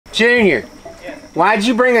Junior, why'd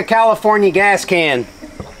you bring a California gas can?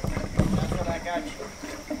 That's what I got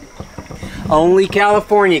you. Only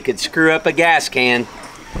California could screw up a gas can.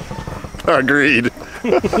 Agreed.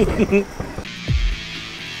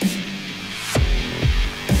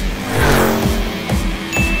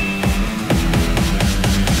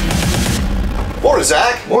 Morning,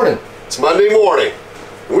 Zach. Morning. It's Monday morning.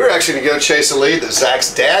 We're actually going to go chase a lead that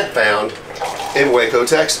Zach's dad found in Waco,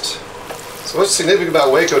 Texas. So what's significant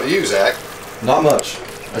about Waco to you, Zach? Not much.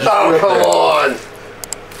 Oh, come on.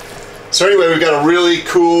 So anyway, we've got a really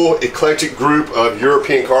cool, eclectic group of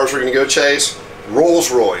European cars we're going to go chase.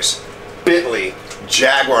 Rolls-Royce, Bentley,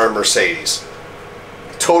 Jaguar, and Mercedes.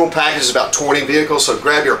 Total package is about 20 vehicles, so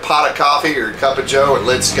grab your pot of coffee or your cup of joe and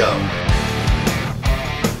let's go.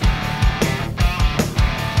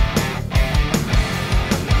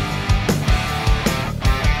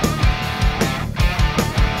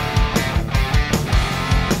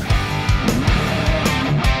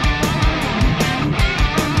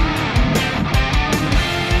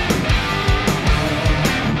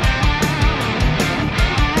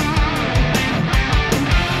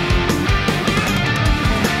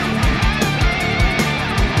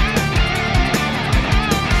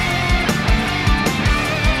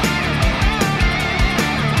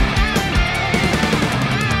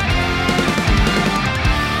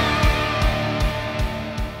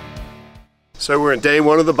 So we're in day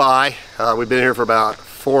one of the buy. We've been here for about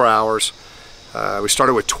 4 hours. We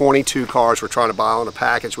started with 22 cars we're trying to buy on the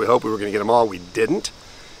package. We hoped we were going to get them all. We didn't.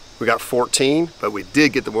 We got 14, but we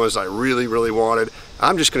did get the ones I really, really wanted.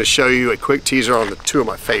 I'm just going to show you a quick teaser on the two of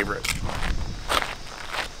my favorites.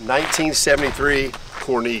 1973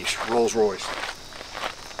 Corniche Rolls-Royce.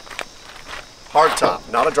 Hardtop,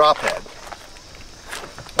 not a drop head.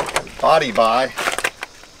 Body by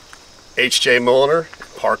H.J. Mulliner,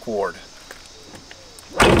 Park Ward.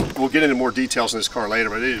 We'll get into more details in this car later,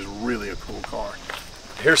 but it is really a cool car.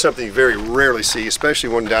 Here's something you very rarely see, especially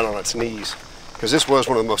one down on its knees, because this was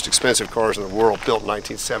one of the most expensive cars in the world, built in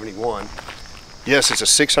 1971. Yes, it's a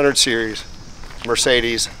 600 series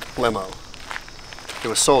Mercedes limo. It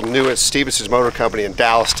was sold new at Stevenson's Motor Company in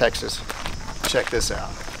Dallas, Texas. Check this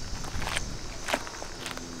out.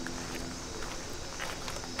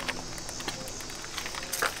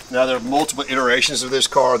 Now there are multiple iterations of this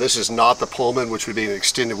car. This is not the Pullman, which would be an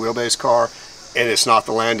extended wheelbase car, and it's not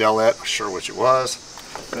the Landaulet, I'm sure which it was.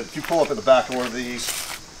 But if you pull up in the back of one of these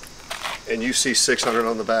and you see 600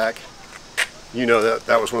 on the back, you know that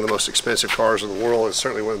that was one of the most expensive cars in the world, and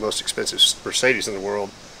certainly one of the most expensive Mercedes in the world.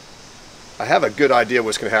 I have a good idea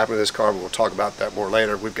what's going to happen to this car, but we'll talk about that more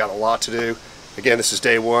later. We've got a lot to do. Again, this is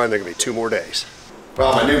day one. There are going to be 2 more days.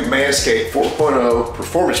 Well, my new Manscaped 4.0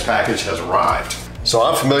 performance package has arrived. So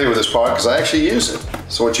I'm familiar with this product because I actually use it.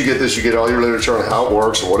 So once you get this, you get all your literature on how it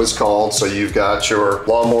works and what it's called. So you've got your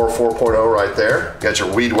Lawnmower 4.0 right there. You got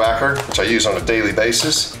your Weed Whacker, which I use on a daily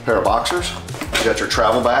basis. A pair of boxers. You got your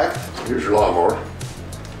travel bag. Here's your lawnmower.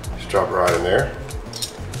 Just drop it right in there.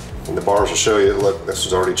 And the bars will show you, look, this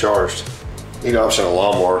is already charged. Neat option on a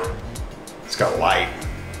lawnmower. It's got light.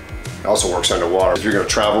 It also works underwater. If you're gonna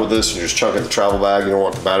travel with this and you're just chucking the travel bag, you don't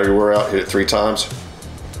want the battery to wear out, hit it 3 times.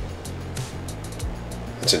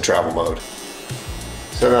 It's in travel mode.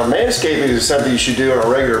 So now manscaping is something you should do on a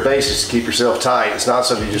regular basis to keep yourself tight. It's not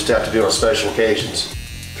something you just have to do on special occasions.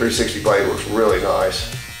 360 blade looks really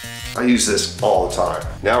nice. I use this all the time.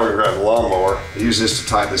 Now we're gonna grab the lawnmower. I use this to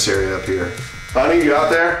tighten this area up here. Honey, you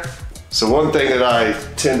out there? So one thing that I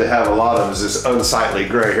tend to have a lot of is this unsightly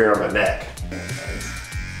gray hair on my neck.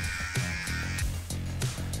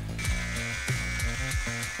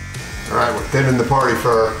 All right, we're thinning the party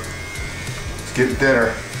fur. It's getting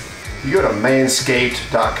thinner. You go to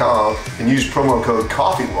manscaped.com and use promo code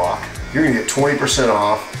COFFEEWALK. You're gonna get 20%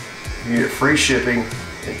 off. You get free shipping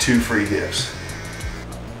and 2 free gifts.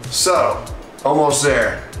 So, almost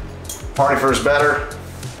there. Party fur is better,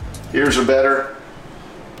 ears are better,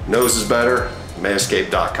 nose is better,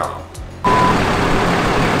 manscaped.com.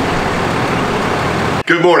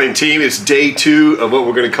 Good morning, team. It's day 2 of what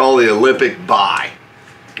we're gonna call the Olympic buy.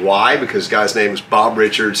 Why? Because the guy's name is Bob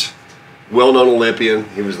Richards, well-known Olympian.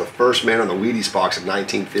 He was the first man on the Wheaties box in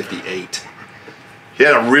 1958. He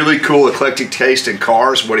had a really cool eclectic taste in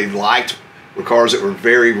cars. What he liked were cars that were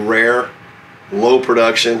very rare, low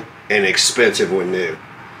production, and expensive when new.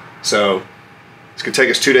 So it's gonna take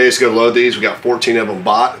us 2 days to go load these. We got 14 of them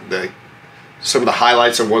bought. Some of the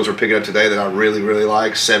highlights of ones we're picking up today that I really, really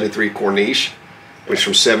like. 73 Corniche, which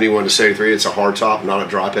from 71 to 73, it's a hardtop, not a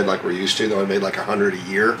drop head like we're used to. They only made like 100 a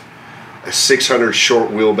year. A 600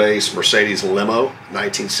 short wheelbase Mercedes limo,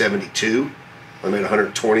 1972. They made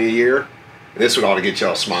 120 a year. And this one ought to get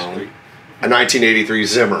y'all smiling. A 1983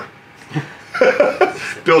 Zimmer.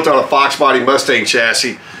 Built on a Fox body Mustang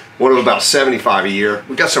chassis. One of about 75 a year.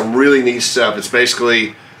 We've got some really neat stuff. It's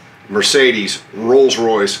basically Mercedes,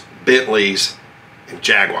 Rolls-Royce, Bentleys, and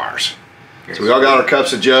Jaguars. So we all got our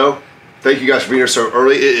cups of Joe. Thank you guys for being here so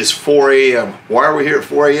early. It is 4 a.m. Why are we here at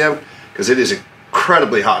 4 a.m.? Because it is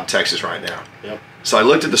incredibly hot in Texas right now. Yep. So I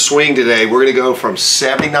looked at the swing today. We're going to go from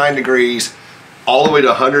 79 degrees all the way to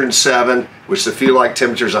 107, which the feel like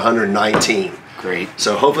temperature is 119. Great.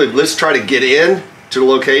 So hopefully, let's try to get in to the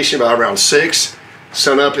location about around 6.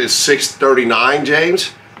 Sun up is 6:39,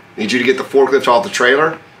 James. Need you to get the forklift off the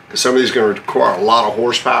trailer because some of these are going to require a lot of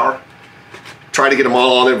horsepower. Try to get them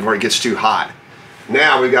all on there before it gets too hot.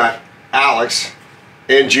 Now we've got Alex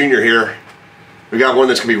and Junior here. We got one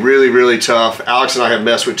that's going to be really, really tough. Alex and I have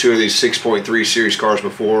messed with 2 of these 6.3 series cars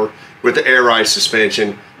before with the air ride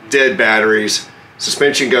suspension, dead batteries,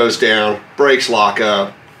 suspension goes down, brakes lock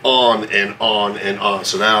up, on and on and on.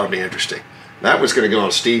 So that'll be interesting. That one's going to go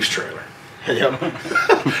on Steve's trailer. Yep.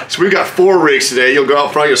 So we've got 4 rigs today. You'll go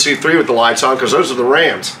out front, you'll see 3 with the lights on because those are the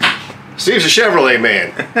Rams. Steve's a Chevrolet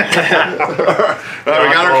man. All right,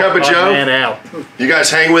 we got our cup of Joe. Man out. You guys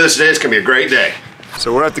hang with us today. It's going to be a great day.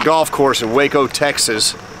 So we're at the golf course in Waco,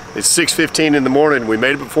 Texas. It's 6:15 in the morning. We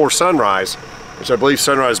made it before sunrise, which I believe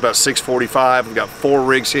sunrise is about 6:45. We've got 4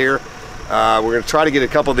 rigs here. We're going to try to get a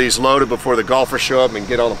couple of these loaded before the golfers show up and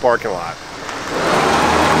get on the parking lot.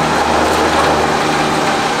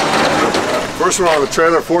 First one on the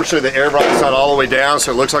trailer. Fortunately, the air bright's not all the way down,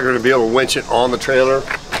 so it looks like we're going to be able to winch it on the trailer.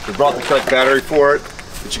 We brought the correct battery for it,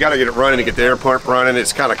 but you got to get it running to get the air pump running.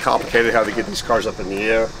 It's kind of complicated how they get these cars up in the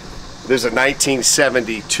air. There's a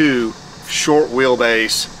 1972 short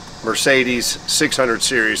wheelbase Mercedes 600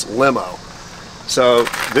 series limo. So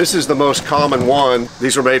this is the most common one.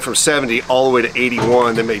 These were made from 70 all the way to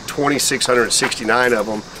 81. They made 2,669 of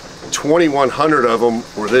them. 2,100 of them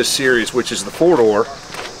were this series, which is the 4-door,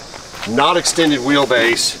 not extended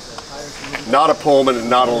wheelbase, not a Pullman, and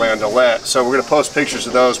not a Landaulet. So we're going to post pictures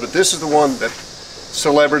of those, but this is the one that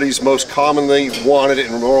celebrities most commonly wanted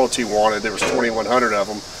and royalty wanted. There was 2,100 of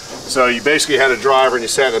them. So you basically had a driver and you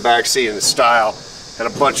sat in the back seat in the style. Had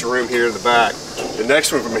a bunch of room here in the back. The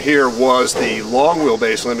next one from here was the long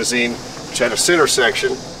wheelbase limousine, which had a center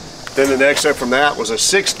section. Then the next up from that was a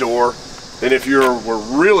 6-door. Then if you were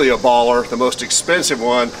really a baller, the most expensive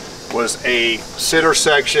one was a center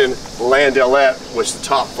section Landaulet, which the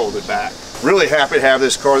top folded back. Really happy to have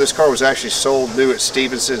this car. This car was actually sold new at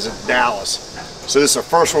Stevenson's in Dallas. So this is the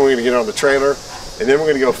first one we're going to get on the trailer. And then we're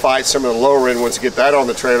going to go fight some of the lower end ones to get that on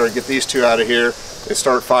the trailer, get these 2 out of here, and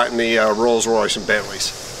start fighting the Rolls-Royce and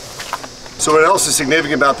Bentleys. So what else is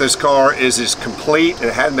significant about this car is it's complete and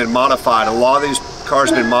it hadn't been modified. A lot of these cars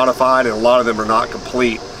have been modified and a lot of them are not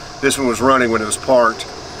complete. This one was running when it was parked.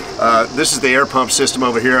 This is the air pump system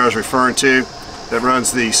over here I was referring to that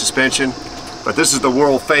runs the suspension. But this is the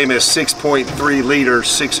world famous 6.3 liter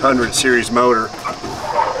 600 series motor.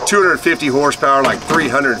 250 horsepower, like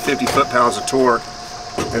 350 foot-pounds of torque.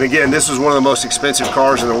 And again, this was one of the most expensive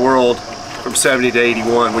cars in the world from 70 to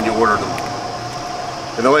 81 when you ordered them.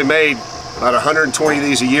 And they only made about 120 of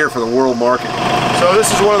these a year for the world market. So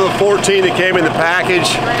this is one of the 14 that came in the package.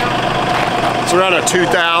 It's around a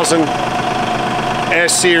 2000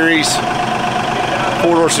 S-Series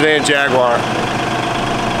 4-door sedan Jaguar.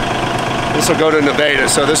 This will go to Nevada,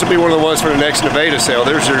 so this will be one of the ones for the next Nevada sale.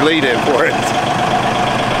 There's your lead in for it.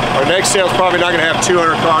 Our next sale is probably not going to have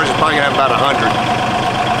 200 cars, it's probably going to have about 100.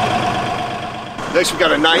 Next we've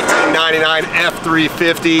got a 1999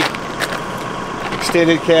 F350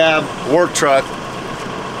 extended cab work truck.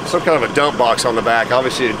 Some kind of a dump box on the back,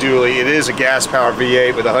 obviously a dually. It is a gas powered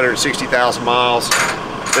V8 with 160,000 miles.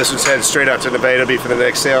 This one's headed straight out to Nevada. It'll be for the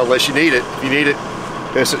next sale unless you need it. If you need it,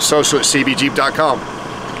 it's at social@cbjeep.com.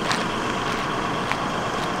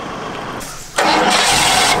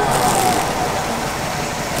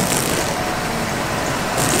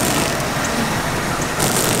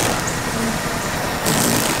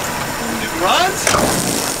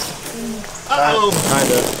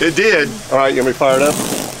 Kinda. It did. All right, you want me to fire it up?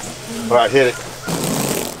 All right, hit it.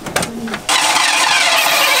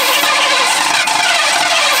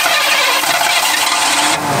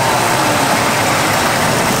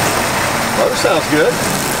 Oh, that sounds good.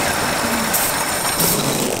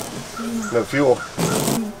 No fuel.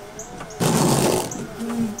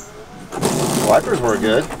 Wipers were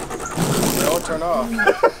good. They all turn off.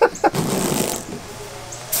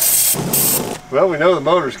 Well, we know the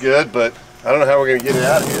motor's good, but I don't know how we're going to get it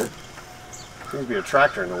out of here. Seems to be a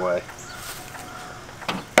tractor in the way.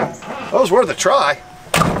 Well, it was worth a try.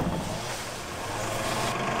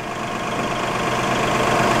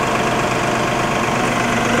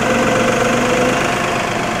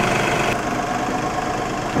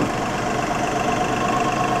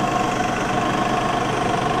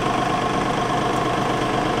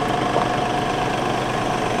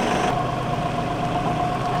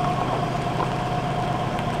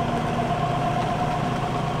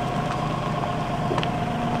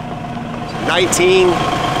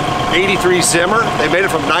 1983 Zimmer. They made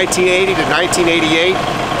it from 1980 to 1988.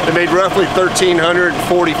 They made roughly 1,344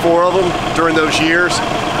 of them during those years.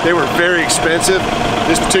 They were very expensive.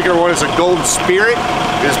 This particular one is a Golden Spirit.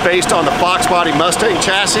 It is based on the Fox body Mustang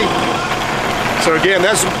chassis. So again,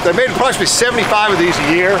 they made approximately 75 of these a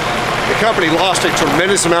year. The company lost a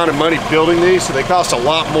tremendous amount of money building these, so they cost a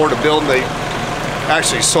lot more to build than they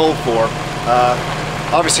actually sold for.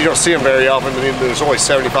 Obviously you don't see them very often, there's only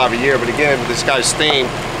 75 a year, but again, with this guy's theme,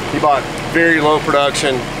 he bought very low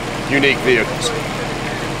production, unique vehicles.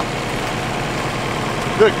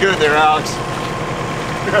 Look good there, Alex.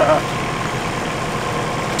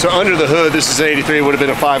 So under the hood, this is 83, it would have been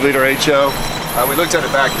a 5-liter HO. We looked at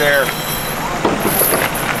it back there.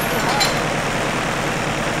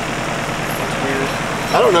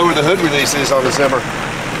 I don't know where the hood release is on the Zimmer.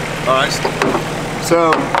 All right,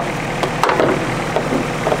 so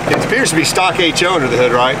it appears to be stock HO under the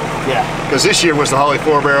hood, right? Yeah. Because this year was the Holley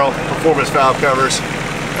 4-barrel, performance valve covers.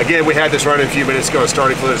 Again, we had this running a few minutes ago,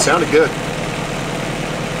 starting fluid. It sounded good.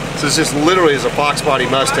 So this just literally is a Fox body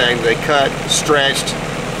Mustang they cut, stretched,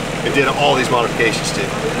 and did all these modifications to.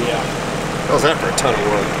 Yeah. How was that for a ton of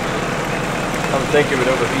work? I would think it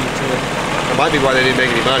would overheat too. That might be why they didn't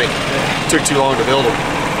make any money. It took too long to build them.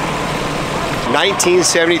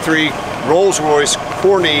 1973 Rolls-Royce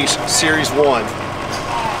Corniche Series 1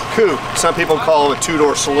 coupe. Some people call them a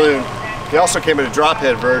two-door saloon. They also came in a drop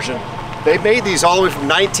head version. They made these all the way from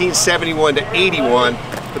 1971 to 81,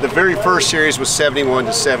 but the very first series was 71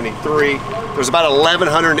 to 73. There was about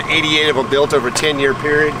 1,188 of them built over a 10-year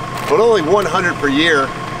period, but only 100 per year.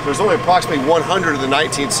 There was only approximately 100 of the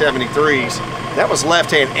 1973s. That was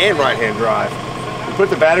left-hand and right-hand drive. We put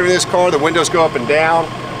the battery in this car, the windows go up and down.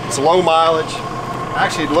 It's low mileage.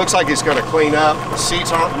 Actually, it looks like it's going to clean up. The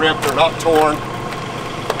seats aren't ripped, they're not torn.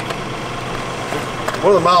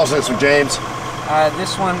 What are the miles in this one, James?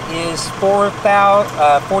 This one is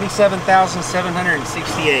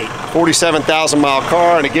 47,768. 47,000 mile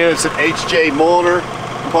car, and again, it's an H.J. Mulliner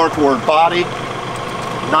parkboard body.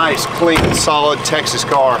 Nice, clean, solid Texas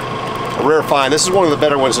car. A rare find. This is one of the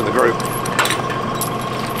better ones in the group.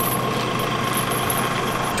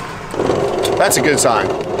 That's a good sign.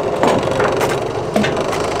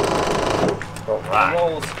 All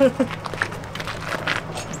right.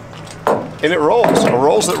 And it rolls. It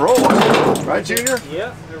rolls that rolls. Right, Junior?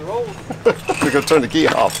 Yeah, it rolls. We're going to turn the key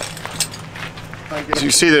off. As you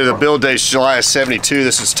see there, the build date's July of 72.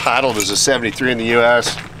 This is titled as a 73 in the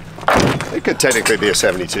U.S. It could technically be a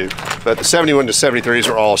 72, but the 71 to 73s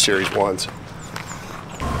are all Series 1s.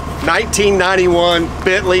 1991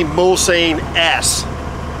 Bentley Mulsanne S.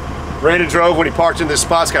 Brandon drove when he parked in this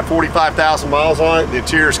spot. It's got 45,000 miles on it. The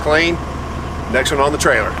interior's clean. Next one on the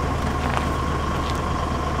trailer.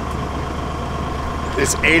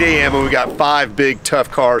 It's 8 a.m. and we got 5 big tough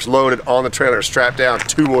cars loaded on the trailer, strapped down.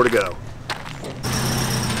 2 more to go.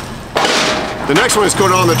 The next one is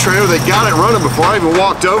going on the trailer. They got it running before I even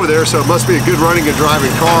walked over there, so it must be a good running and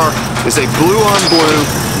driving car. It's a blue on blue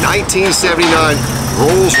 1979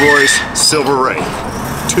 Rolls-Royce Silver Wraith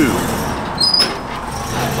 2.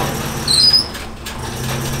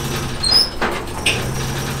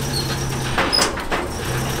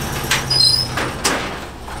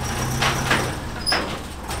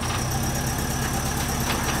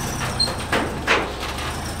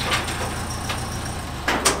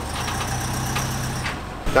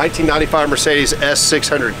 $1995 Mercedes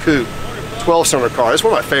S600 Coupe, 12-cylinder car. It's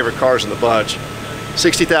one of my favorite cars in the bunch.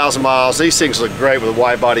 60,000 miles. These things look great with a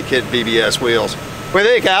wide body kit and BBS wheels. What do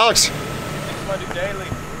you think, Alex? That's what I do daily.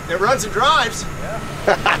 It runs and drives. Yeah.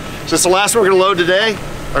 So this is the last one we're going to load today.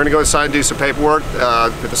 We're going to go inside and do some paperwork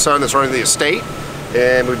with the son that's running the estate.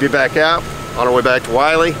 And we'll be back out on our way back to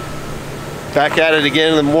Wylie. Back at it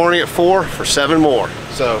again in the morning at 4 for 7 more.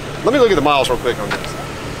 So let me look at the miles real quick on this.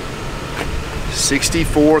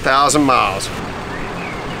 64,000 miles.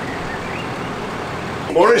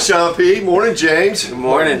 Morning, Sean P. Morning, James. Good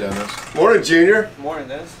morning. Dennis. Morning, Junior. Morning,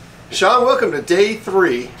 Dennis. Sean, welcome to day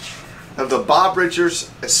 3 of the Bob Richards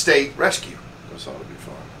Estate Rescue. This ought to be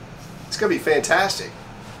fun. It's going to be fantastic.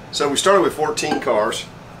 So we started with 14 cars.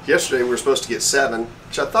 Yesterday we were supposed to get 7,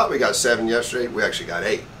 which I thought we got 7 yesterday. We actually got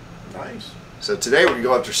 8. Nice. So today we're going to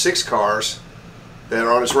go after 6 cars that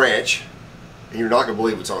are on his ranch, and you're not going to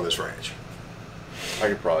believe what's on this ranch. I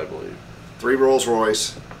could probably believe. 3 Rolls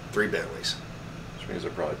Royce, 3 Bentleys. Which means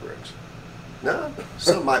they're probably bricks. No,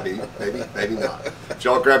 some might be, maybe not. But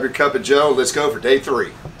y'all grab your cup of joe and let's go for day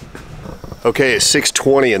 3. Okay, it's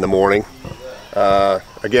 6:20 in the morning.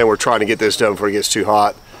 Again, we're trying to get this done before it gets too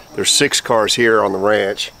hot. There's 6 cars here on the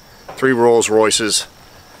ranch, 3 Rolls Royces,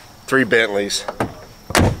 3 Bentleys.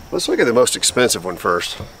 Let's look at the most expensive one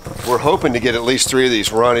first. We're hoping to get at least 3 of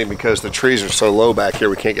these running because the trees are so low back here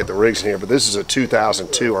we can't get the rigs in here, but this is a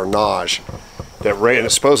 2002 Arnage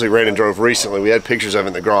that supposedly ran and drove recently. We had pictures of it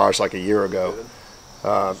in the garage like a year ago.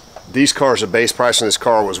 These cars, the base price on this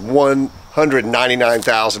car was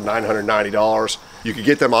 $199,990. You could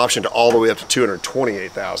get them optioned all the way up to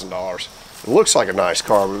 $228,000. It looks like a nice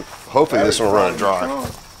car, but hopefully this one will run and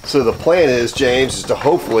drive. So the plan is, James, is to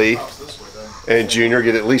hopefully, and Junior,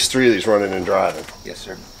 get at least 3 of these running and driving. Yes,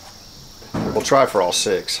 sir. We'll try for all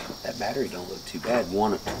 6. That battery don't look too bad.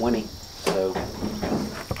 One of 20. So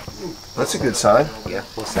that's a good sign. yeah,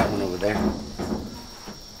 what's that one over there?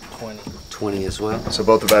 20. 20 as well. So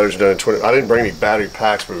both the batteries are done at 20. I didn't bring any battery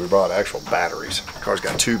packs, but we brought actual batteries. The car's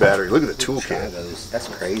got 2 batteries. Look at the toolkit. That's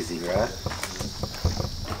crazy, right?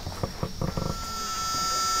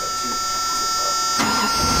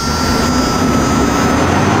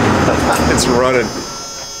 It's running.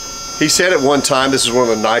 He said at one time this is one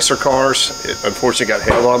of the nicer cars. It unfortunately got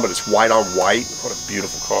hailed on, but it's white on white. What a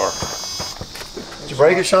beautiful car. Did you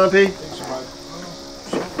break it, Sean P?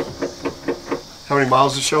 How many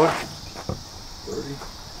miles is it showing?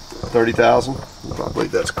 30,000. I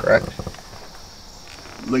believe that's correct.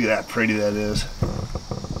 Look at that pretty that is.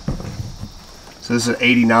 So this is an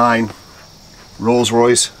 89 Rolls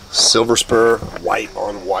Royce Silver Spur, white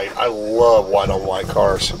on white. I love white on white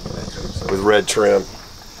cars with red trim.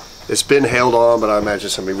 It's been hailed on, but I imagine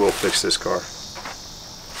somebody will fix this car.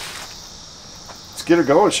 Let's get her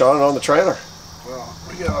going, Sean, on the trailer. Well,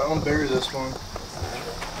 we gotta unbury this one.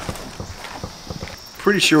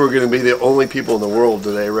 Pretty sure we're going to be the only people in the world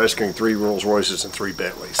today rescuing 3 Rolls Royces and 3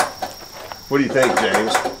 Bentleys. What do you think,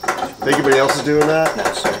 James? Think anybody else is doing that?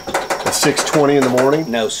 No, sir. At 6:20 in the morning?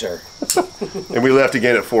 No, sir. And we left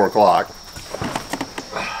again at 4 o'clock.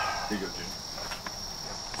 Here you go, Jim.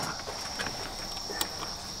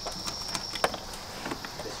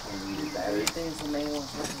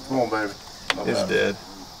 Come on, baby. It's dead.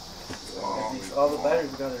 All the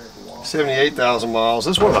batteries got there. 78,000 miles.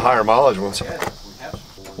 This is one of the higher mileage ones.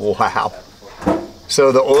 Wow.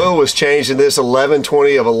 So the oil was changed in this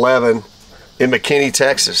 11/20 of 11 in McKinney,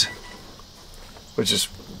 Texas, which is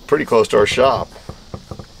pretty close to our shop.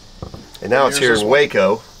 And now it's here in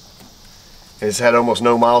Waco. And it's had almost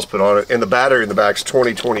no miles put on it. And the battery in the back is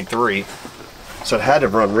 2023. So it had to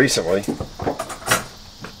have run recently.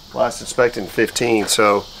 Last inspected in 15.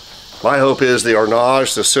 So my hope is the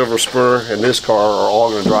Arnage, the Silver Spur, and this car are all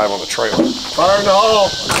going to drive on the trailer. Fire in the hall.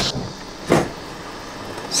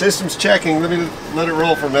 Systems checking. Let it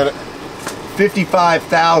roll for a minute.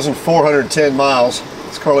 55,410 miles.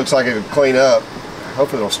 This car looks like it would clean up.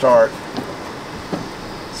 Hopefully it'll start.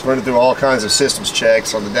 It's running through all kinds of systems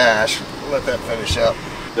checks on the dash. We'll let that finish up.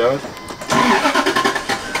 Done?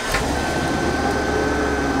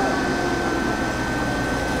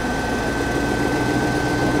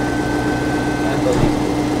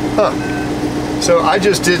 Huh. So I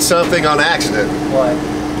just did something on accident. What?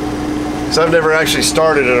 So I've never actually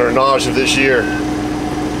started an Arnage of this year.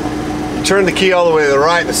 You turn the key all the way to the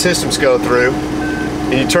right and the systems go through,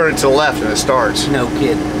 and you turn it to the left and it starts. No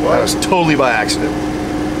kidding. That was totally by accident.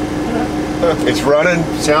 It's running,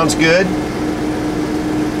 sounds good.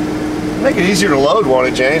 Make it easier to load, won't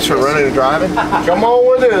it, James, for running and driving? Come on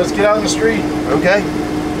with it. Let's get out in the street. Okay.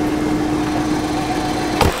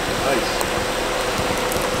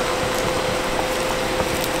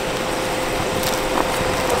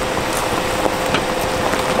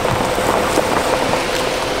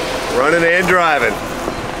 Running and driving.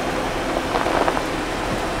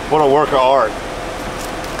 What a work of art.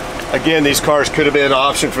 Again, these cars could have been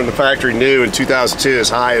optioned from the factory new in 2002 as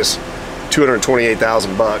high as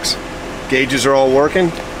 $228,000. Gauges are all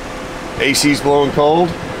working. AC's blowing cold.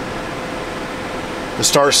 The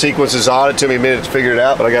start sequence is odd. It took me a minute to figure it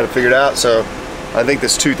out, but I got it figured out. So I think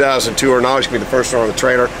this 2002 Arnage is going to be the first one on the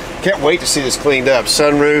trailer. Can't wait to see this cleaned up.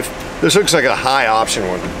 Sunroof. This looks like a high option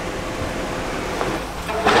one.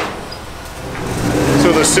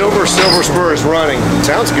 So the Silver Spur is running.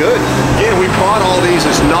 Sounds good. Again, we bought all these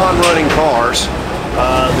as non-running cars.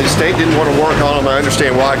 The state didn't want to work on them. I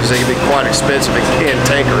understand why, because they can be quite expensive and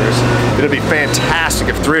cantankerous. It'd be fantastic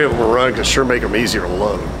if 3 of them were running, because sure make them easier to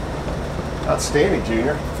load. Outstanding,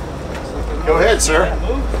 Junior. Go ahead, sir.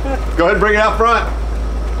 Go ahead and bring it out front.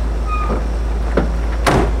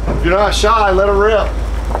 If you're not shy, let it rip.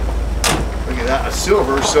 Look at that, a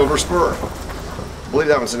Silver Spur. I believe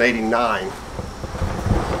that one's an 89.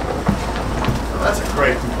 That's a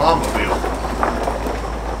great automobile.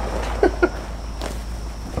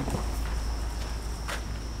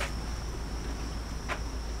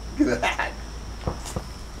 Look at that.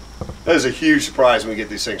 That is a huge surprise when we get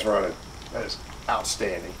these things running. That is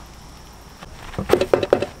outstanding.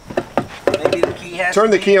 Maybe the key has Turn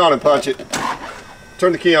to the be key on and punch it.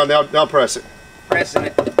 Turn the key on, now press it. pressing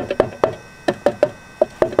it.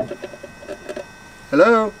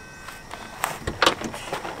 Hello?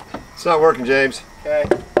 It's not working, James. Okay.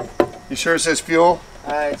 You sure it says fuel?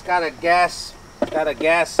 It's got a gas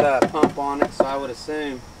pump on it, so I would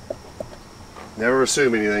assume. Never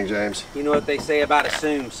assume anything, James. You know what they say about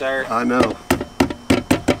assume, sir. I know.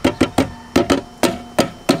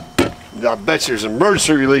 I bet you there's an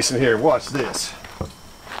emergency release in here. Watch this.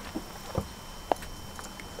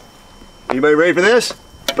 Anybody ready for this?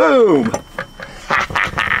 Boom!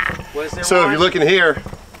 Was there So if one? you're looking here,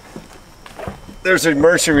 there's an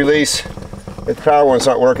emergency release. If the power one's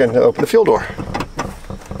not working, to open the fuel door.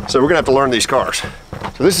 So we're gonna have to learn these cars.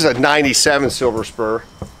 So this is a 97 Silver Spur,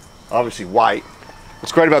 obviously white.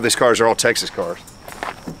 What's great about these cars, they're all Texas cars.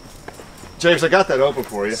 James, I got that open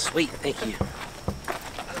for you. Sweet, thank you.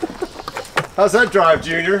 How's that drive,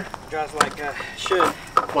 Junior? Drives like a should.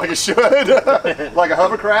 Like it should? Like a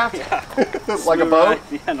hovercraft? Yeah. Like a boat?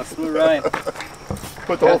 Yeah, no smooth ride.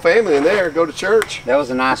 Put the whole family in there, go to church. That was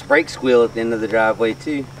a nice brake squeal at the end of the driveway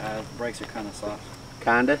too. Brakes are kind of soft.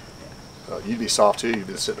 Kinda. Oh, you'd be soft too, you'd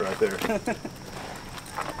be sitting right there.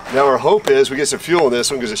 Now our hope is we get some fuel in this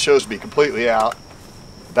one because it shows to be completely out.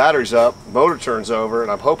 Battery's up, motor turns over,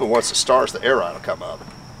 and I'm hoping once it starts the air ride will come up.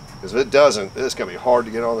 Because if it doesn't, it's going to be hard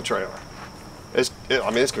to get on the trailer. It's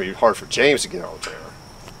going to be hard for James to get on the trailer.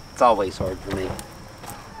 It's always hard for me.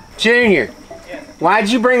 Junior, why'd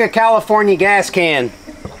you bring a California gas can?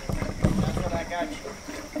 That's what I got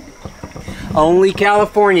you. Only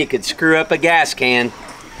California could screw up a gas can.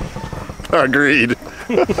 Agreed.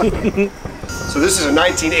 So this is a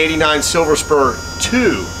 1989 Silver Spur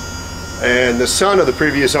 2. And the son of the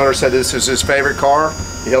previous owner said this was his favorite car.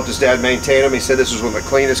 He helped his dad maintain them. He said this was one of the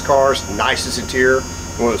cleanest cars, nicest interior,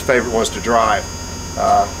 and one of his favorite ones to drive.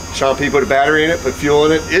 Sean P put a battery in it, put fuel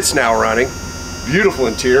in it. It's now running. Beautiful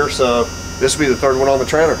interior, so this will be the third one on the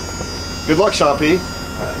trailer. Good luck, Sean P.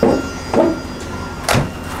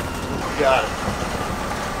 Got it.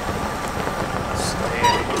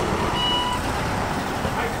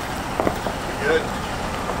 Good.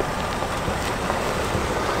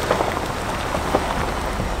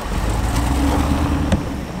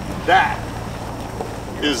 That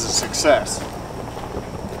is a success.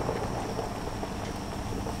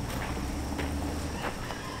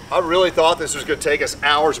 I really thought this was going to take us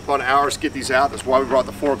hours upon hours to get these out. That's why we brought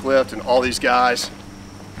the forklift and all these guys.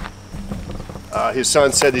 His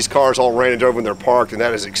son said these cars all ran and drove when they're parked, and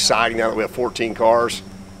that is exciting now that we have 14 cars.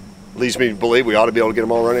 Leads me to believe we ought to be able to get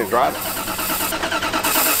them all running and driving.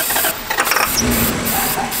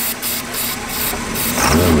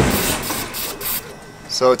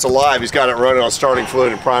 So it's alive. He's got it running on starting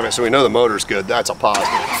fluid and priming, so we know the motor's good. That's a positive.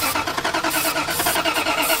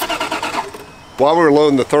 While we were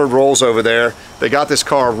loading the third rolls over there, they got this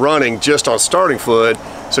car running just on starting fluid.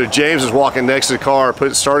 So James was walking next to the car,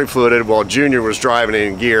 putting starting fluid in while Junior was driving it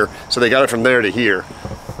in gear. So they got it from there to here.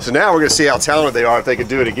 So now we're gonna see how talented they are if they can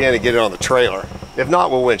do it again and get it on the trailer. If not,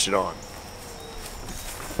 we'll winch it on.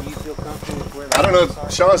 Do you feel comfortable with where the I don't know,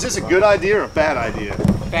 Sean, is this a good idea or a bad idea?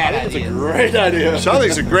 bad idea? Great idea. Sean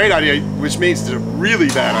thinks it's a great idea, which means it's a really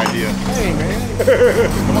bad idea. Hey man.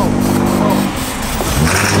 Come on, come on.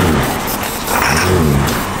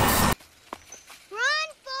 Run,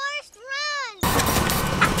 Forrest, run!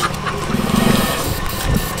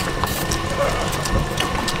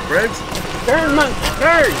 Friends? Turn, monkey,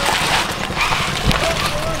 turn!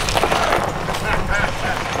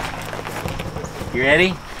 You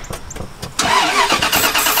ready?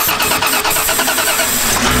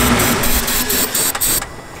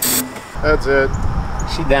 That's it.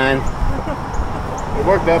 She done. It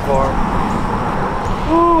worked that far.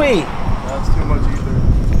 Ooh-wee. That's too much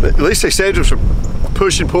either. At least they saved us from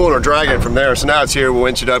pushing, pulling, or dragging it from there. So now it's here, we'll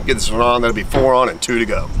winch it up, get this one on. That'll be 4 on and 2 to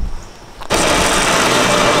go.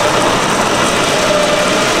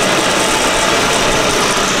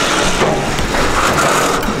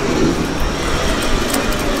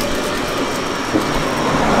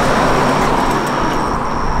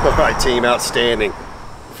 All right, team, outstanding.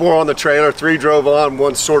 4 on the trailer, 3 drove on,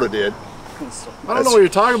 1 sort of did. I don't know what you're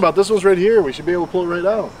talking about. This one's right here. We should be able to pull it right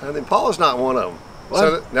out. And then Paula's not one of them.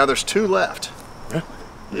 So now there's 2 left. Yeah,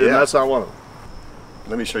 that's not one of them.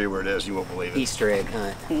 Let me show you where it is. You won't believe it. Easter egg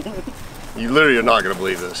hunt. You literally are not going to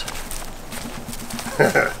believe this.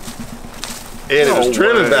 And it was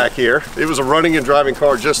driven back here. It was a running and driving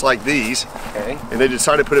car just like these. Okay. And they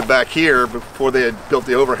decided to put it back here before they had built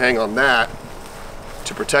the overhang on that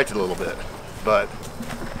to protect it a little bit. But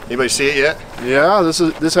Anybody see it yet? Yeah,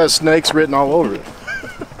 this has snakes written all over it.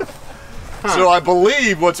 So I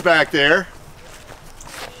believe what's back there,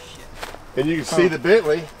 and you can see the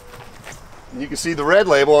Bentley, and you can see the red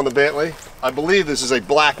label on the Bentley. I believe this is a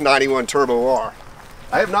black 91 Turbo R.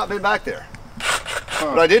 I have not been back there,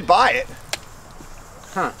 but I did buy it.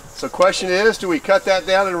 So question is, do we cut that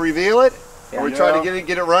down and reveal it? Or we try to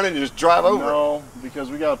get it running and just drive over it? No,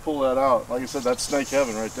 because we got to pull that out. Like I said, that's snake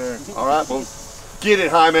heaven right there. All right, well, get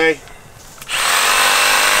it, Jaime.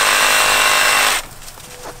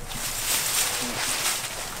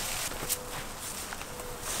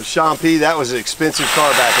 So Sean P, that was an expensive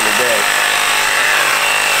car back in the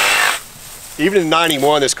day. Even in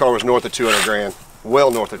 '91, this car was north of 200 grand.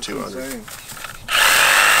 Well north of 200. I wonder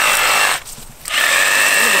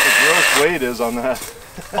what the gross weight is on that.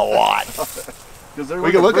 A lot. We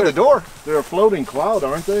We can look at the door. They're a floating cloud,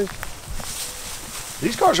 aren't they?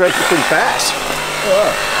 These cars are actually pretty fast.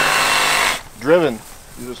 Driven.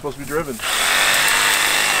 These are supposed to be driven.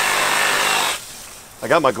 I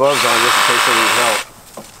got my gloves on just in case I need help.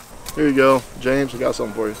 Here you go, James. I got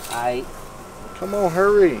something for you. Come on,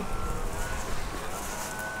 hurry.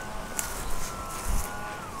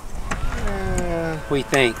 What do you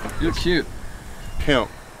think? You look cute. Pimp.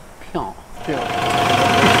 Pimp.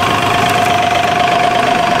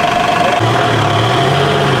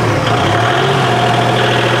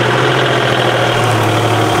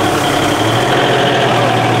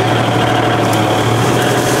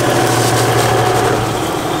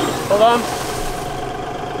 Hold on.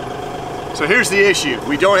 So here's the issue.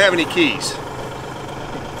 We don't have any keys.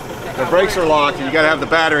 The brakes are locked and you gotta have the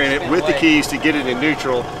battery in it with the keys to get it in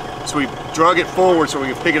neutral. So we drug it forward so we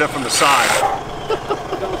can pick it up from the side.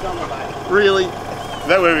 Really?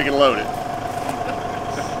 That way we can load it.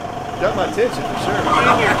 Got my attention for sure.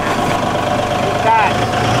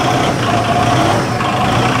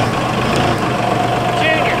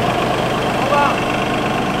 Junior, hold on.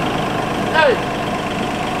 Hey,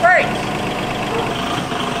 brakes.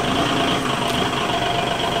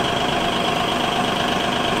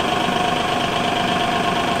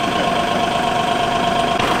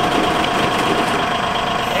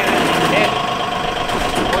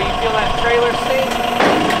 Will you feel that trailer sink?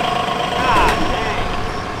 God dang.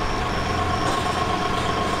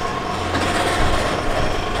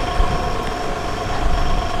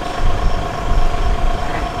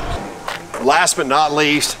 Last but not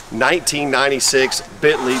least, 1996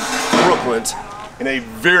 Bentley Brooklands in a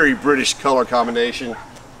very British color combination.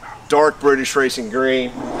 Dark British racing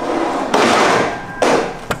green.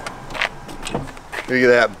 Look at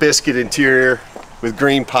that biscuit interior with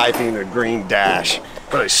green piping and a green dash.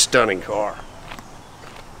 What a stunning car.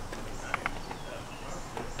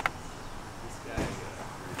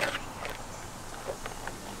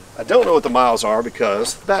 I don't know what the miles are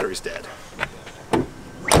because the battery's dead.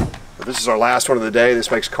 But this is our last one of the day. This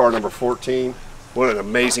makes car number 14. What an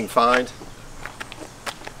amazing find.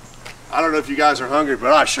 I don't know if you guys are hungry,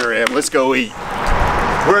 but I sure am. Let's go eat.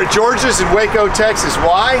 We're at George's in Waco, Texas.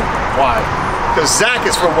 Why? Why? Because Zach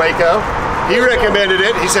is from Waco. He recommended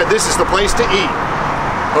it. He said this is the place to eat.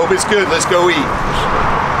 Hope it's good. Let's go eat.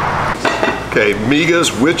 Okay,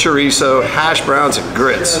 migas with chorizo, hash browns, and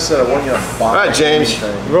grits. All right, James, you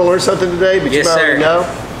want to learn something today? But Yes, you might already sir. know.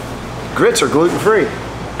 Grits are gluten-free.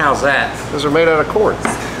 How's that? Those are made out of corn.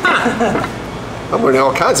 I'm learning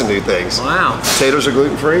all kinds of new things. Wow. Potatoes are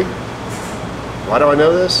gluten-free. Why do I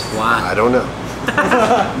know this? Why? I don't know.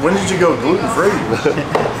 When did you go gluten-free?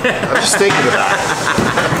 I'm just thinking about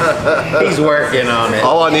it. He's working on it.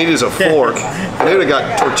 All I need is a fork. And then I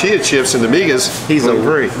got tortilla chips and the migas. He's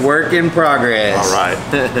gluten-free. a work in progress. All right.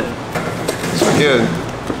 So again,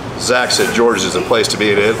 Zach said George's is a place to be,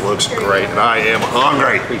 and it looks great, and I am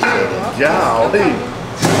hungry. Golly.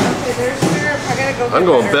 I'm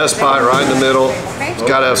going Best Buy right in the middle. It's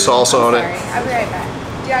got to have salsa on it. I'll be right back.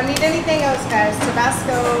 Do y'all need anything else, guys?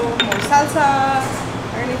 Tabasco, more salsa,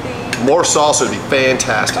 or anything? More salsa would be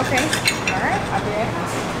fantastic. Okay. All right. I'll be right back.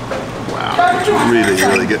 Wow, it's really,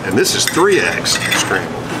 really good. And this is 3 eggs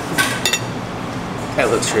scrambled. That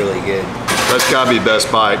looks really good. That's got to be Best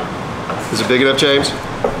Buy. Is it big enough, James?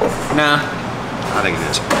 Nah. I think it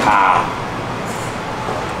is.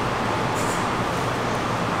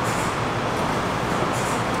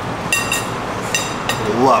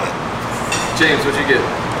 Love it. James, what'd you get?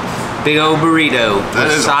 Big old burrito That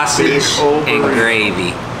with is a sausage big old and burrito.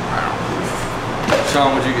 gravy.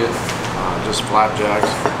 Sean, what'd you get? Just flapjacks.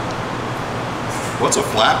 What's a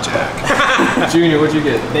flapjack? Junior, what'd you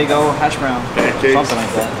get? Big old hash brown. Pancakes. Something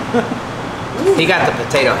like that. He got the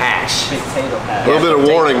potato hash. Potato A hash. little bit of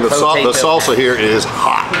warning, the Potato salsa here is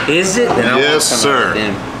hot. Is it? Then I want Yes, some of sir. it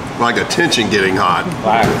then. Like the tension getting hot.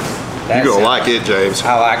 Wow. You're gonna like it, James.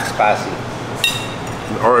 I like spicy.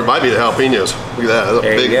 Or it might be the jalapenos. Look at that.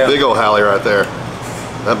 There you go. Big old Hallie right there.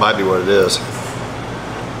 That might be what it is.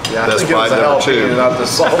 Yeah, I Best think it was bite the number 2. jalapeno, not the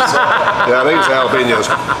salsa. Yeah, I think it's jalapenos.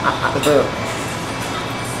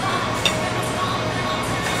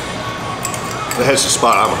 It has the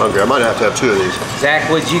spot. I'm hungry. I might have to have 2 of these. Zach,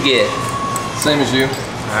 what'd you get? Same as you.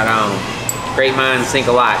 Right on. Great minds think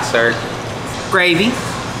alike, sir. Gravy.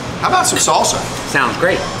 How about some salsa? Sounds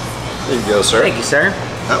great. There you go, sir. Thank you, sir.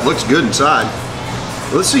 That looks good inside.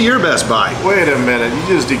 Let's see your best bite. Wait a minute, you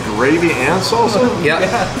just did gravy and salsa? Yep.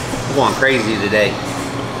 I'm going crazy today.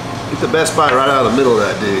 Get the best bite right out of the middle of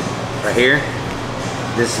that dude. Right here.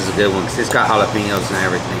 This is a good one because it's got jalapenos and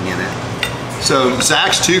everything in it. So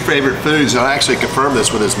Zach's 2 favorite foods, and I actually confirmed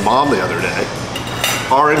this with his mom the other day,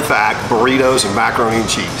 are in fact burritos and macaroni and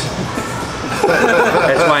cheese.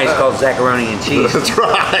 That's why it's called Zacharoni and cheese. That's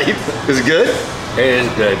right. Is it good? It is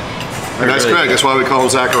good. And that's really correct. good. That's why we call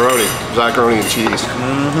them Zacharoni. Zacharoni and cheese.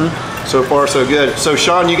 So far, so good. So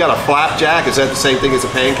Sean, you got a flapjack. Is that the same thing as a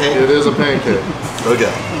pancake? It is a pancake.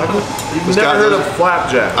 Okay. You've never heard of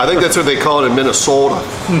flapjack? I think that's what they call it in Minnesota.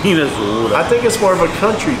 I think it's more of a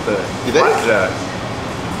country thing. You think? Flapjack.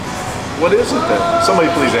 What is it then?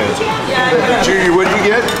 Somebody please answer. Junior, what did you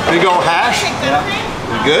get? Big old hash? Yeah.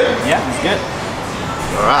 You good? Yeah, it's good.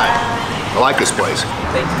 All right. I like this place.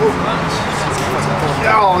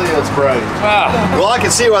 Oh, that's bright. Well, I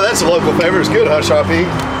can see why that's a local favorite. It's good, huh, Sharpie?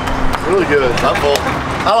 Really good. I'm full.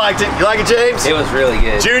 I liked it. You like it, James? It was really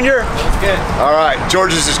good. Junior? It's good. All right.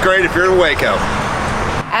 George's is great if you're in Waco.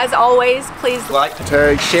 As always, please Like,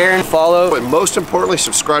 Tag. Share and follow. but most importantly,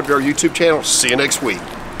 subscribe to our YouTube channel. See you next week.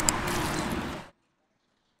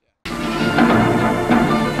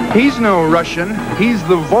 He's no Russian. He's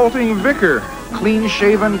the vaulting vicar.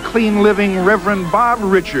 Clean-shaven, clean-living Reverend Bob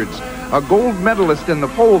Richards, a gold medalist in the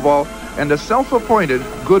pole vault and a self-appointed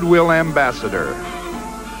Goodwill ambassador.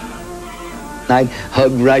 I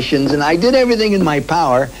hugged Russians, and I did everything in my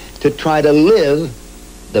power to try to live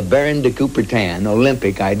the Baron de Coubertin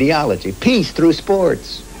Olympic ideology, peace through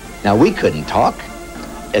sports. Now, we couldn't talk.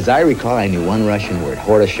 As I recall, I knew one Russian word,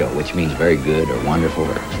 horosho, which means very good or wonderful.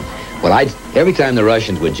 Well, every time the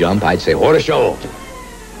Russians would jump, I'd say, horosho.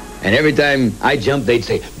 And every time I jumped, they'd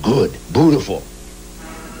say, good, beautiful.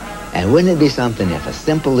 And wouldn't it be something if a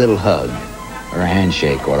simple little hug, or a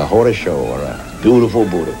handshake, or a horosho, or a beautiful,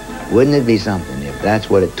 wouldn't it be something if that's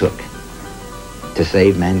what it took to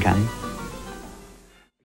save mankind?